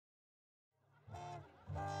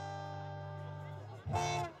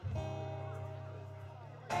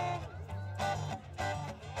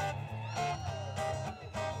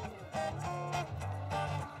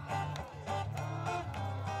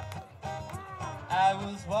I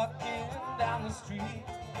was walking down the street,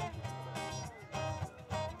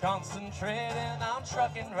 concentrating on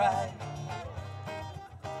trucking right.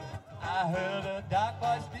 I heard a dark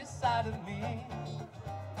voice beside of me,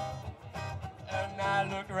 and I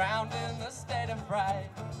looked around in a state of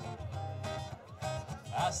fright.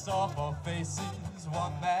 I saw four faces,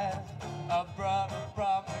 one man, a brother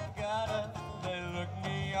from the gutter. They looked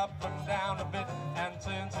me up and down a bit and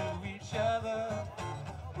turned to each other.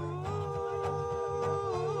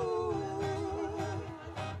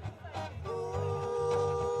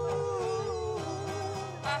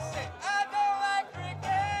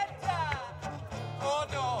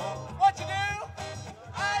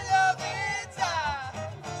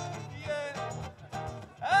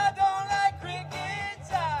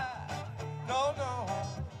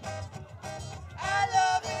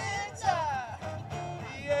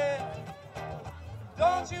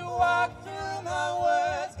 Don't you walk through my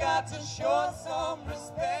words, got to show some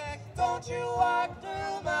respect. Don't you walk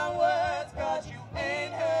through my words, cause you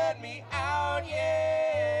ain't heard me out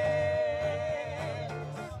yet.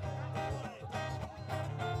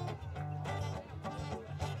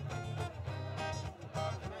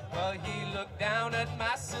 Well, he looked down at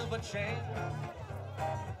my silver chain.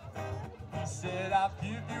 He said, I'll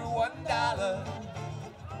give you $1.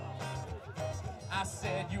 I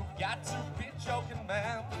said, you got to be joking,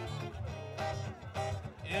 man.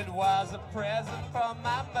 It was a present from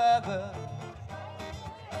my mother.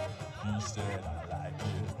 He said, I like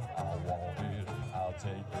it, I want it, I'll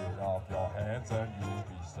take it off your hands and you'll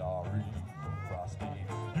be sorry. Trust me,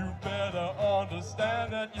 you better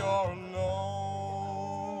understand that you're alone,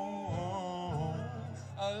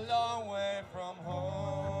 a long way from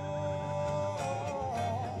home.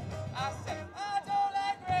 I said, I don't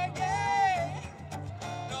like reggae.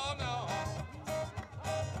 No, no.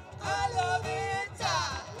 I love it.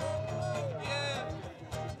 Yeah.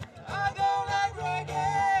 I don't like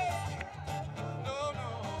reggae. No, no.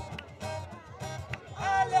 I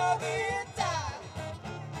love it.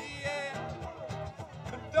 Yeah.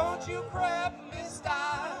 But don't you grab me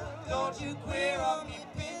style. Don't you queer on me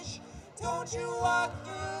pitch. Don't you walk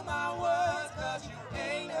through my words, cause you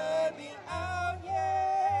ain't heard me out yet.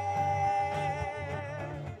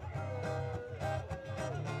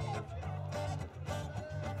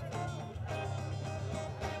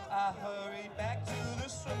 I hurried back to the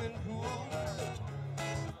swimming pool,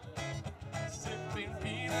 sipping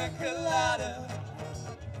pina colada.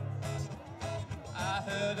 I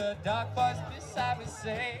heard a dark voice beside me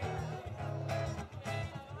say,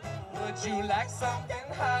 would you like something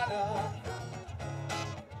hotter?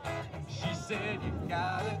 She said, you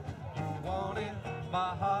got it, you want it.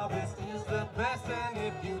 My harvest is the best, and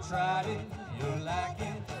if you tried it, you'll like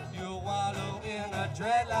it. You'll wallow in a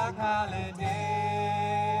dreadlock holiday.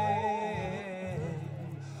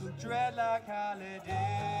 Dreadlock holiday.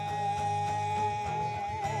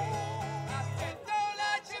 I said, don't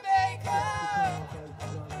like Jamaica.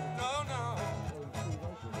 No, no.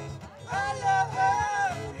 I love her.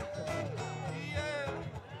 Yeah.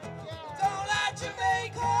 Don't like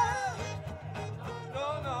Jamaica. No,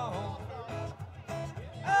 no.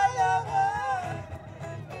 I love her.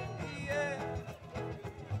 Yeah.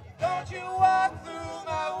 Don't you walk through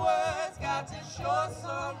my words, got to show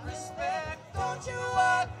some respect. Don't you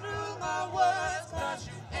walk through